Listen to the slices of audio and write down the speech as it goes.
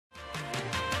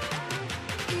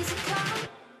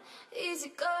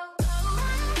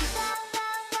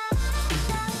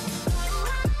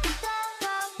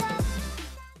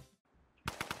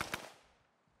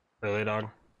Really, dog?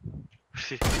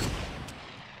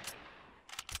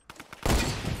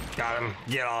 Got him.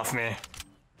 Get off me.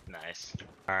 Nice.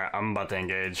 Alright, I'm about to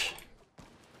engage.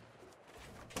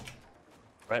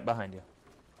 Right behind you.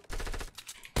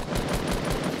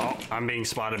 Oh, I'm being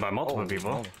spotted by multiple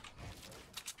people. Oh.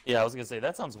 Yeah, I was gonna say,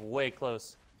 that sounds way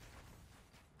close.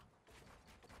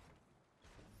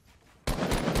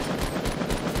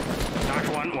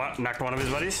 Knocked one of his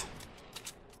buddies.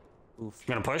 Oof. I'm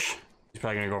gonna push. He's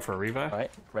probably gonna go for a revive.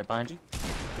 Alright, right behind you.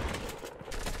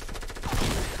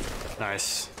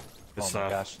 Nice. Good Oh stuff. my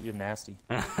gosh, you're nasty.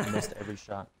 You missed every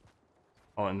shot.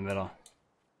 Oh, in the middle.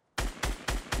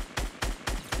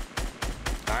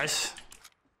 Nice.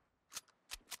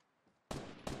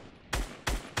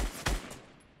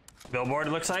 Billboard,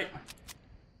 it looks like.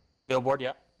 Billboard,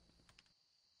 yeah.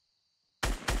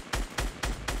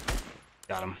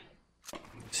 Got him.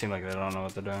 Seem like they don't know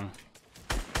what they're doing.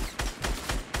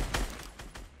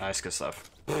 Nice, good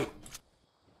stuff.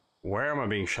 Where am I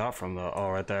being shot from, though? Oh,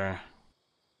 right there.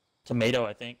 Tomato,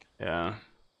 I think. Yeah.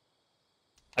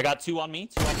 I got two on me.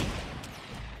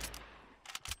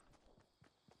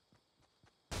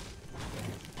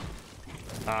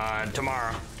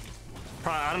 Tomorrow.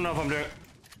 Probably, I don't know if I'm doing...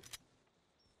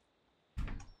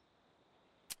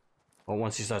 Well,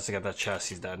 once he starts to get that chest,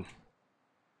 he's dead.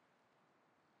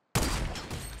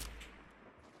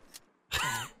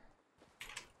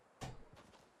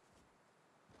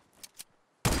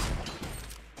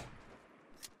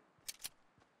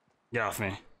 Get off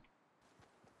me.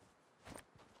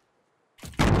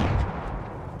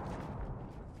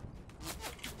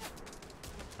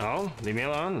 Oh, leave me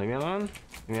alone, leave me alone.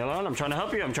 Leave me alone, I'm trying to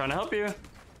help you, I'm trying to help you.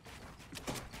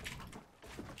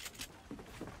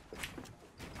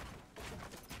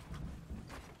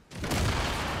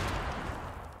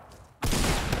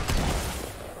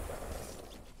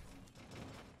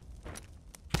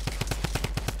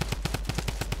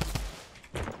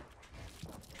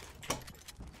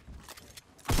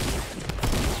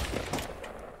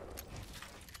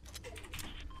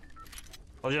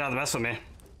 Told you not to mess with me.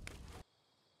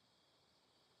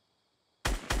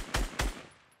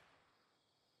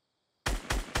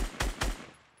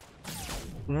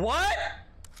 What?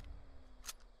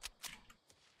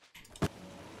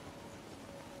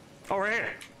 Oh, right here.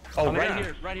 Oh,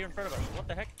 right here in front of us. What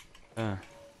the heck?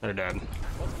 They're dead.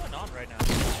 What's going on right now?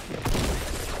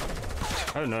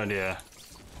 I have no idea.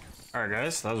 Alright,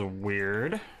 guys, that was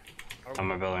weird. On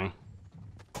my building.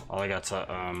 All I got's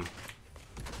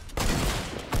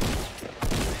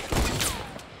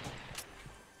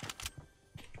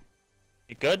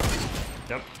You good?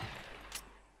 Yep.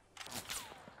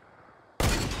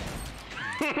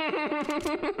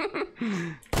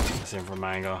 Same from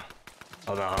my angle.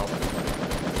 Oh, that help.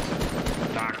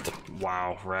 Knocked.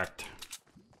 Wow, wrecked.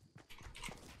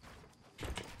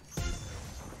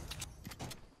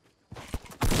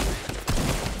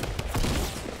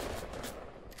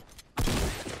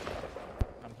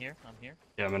 I'm here.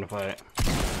 Yeah, I'm gonna fight.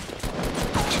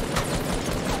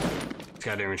 This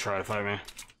guy didn't even try to fight me.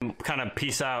 I'm kind of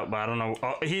peace out, but I don't know.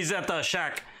 Oh, he's at the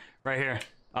shack right here.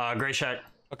 Gray shack.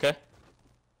 Okay.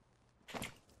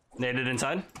 Naded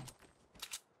inside.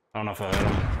 I don't know if I hit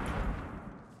him.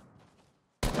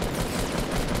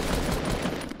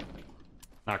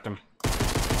 Knocked him.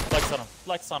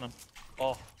 Flex on him.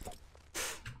 Oh.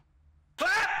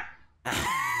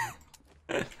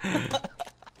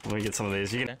 Let me get some of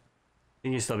these. You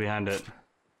can still behind it.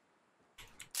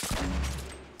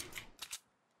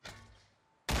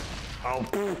 Oh.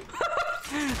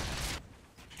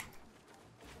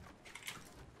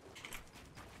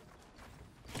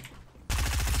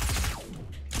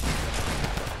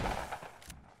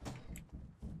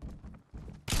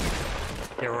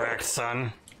 Get wrecked,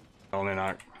 son. Only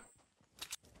knock.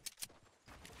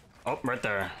 Oh, right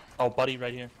there. Oh, buddy,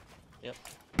 right here. Yep.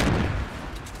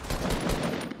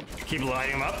 Keep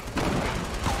lighting him up.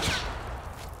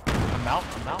 I'm out.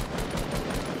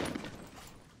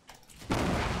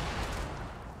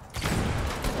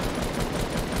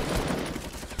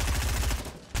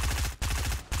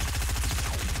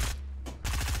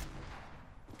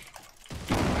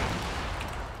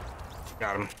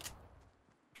 Got him.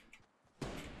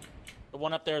 The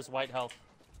one up there is white health.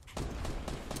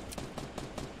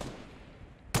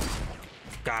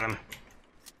 Got him.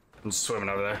 I'm swimming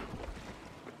over there.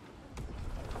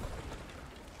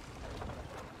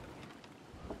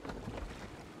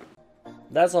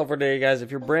 that's all for today, guys. If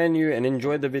you're brand new and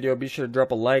enjoyed the video, be sure to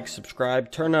drop a like,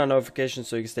 subscribe, turn on notifications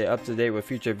so you can stay up to date with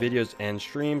future videos and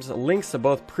streams. Links to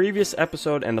both previous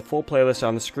episode and the full playlist are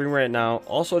on the screen right now.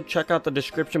 Also, check out the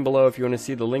description below if you want to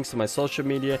see the links to my social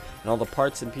media and all the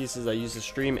parts and pieces I use to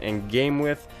stream and game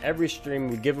with. Every stream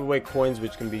we give away coins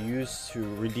which can be used to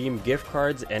redeem gift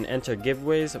cards and enter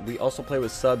giveaways. We also play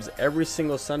with subs every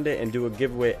single Sunday and do a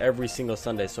giveaway every single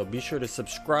Sunday. So be sure to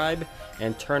subscribe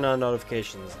and turn on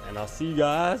notifications. And I'll see you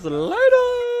guys later.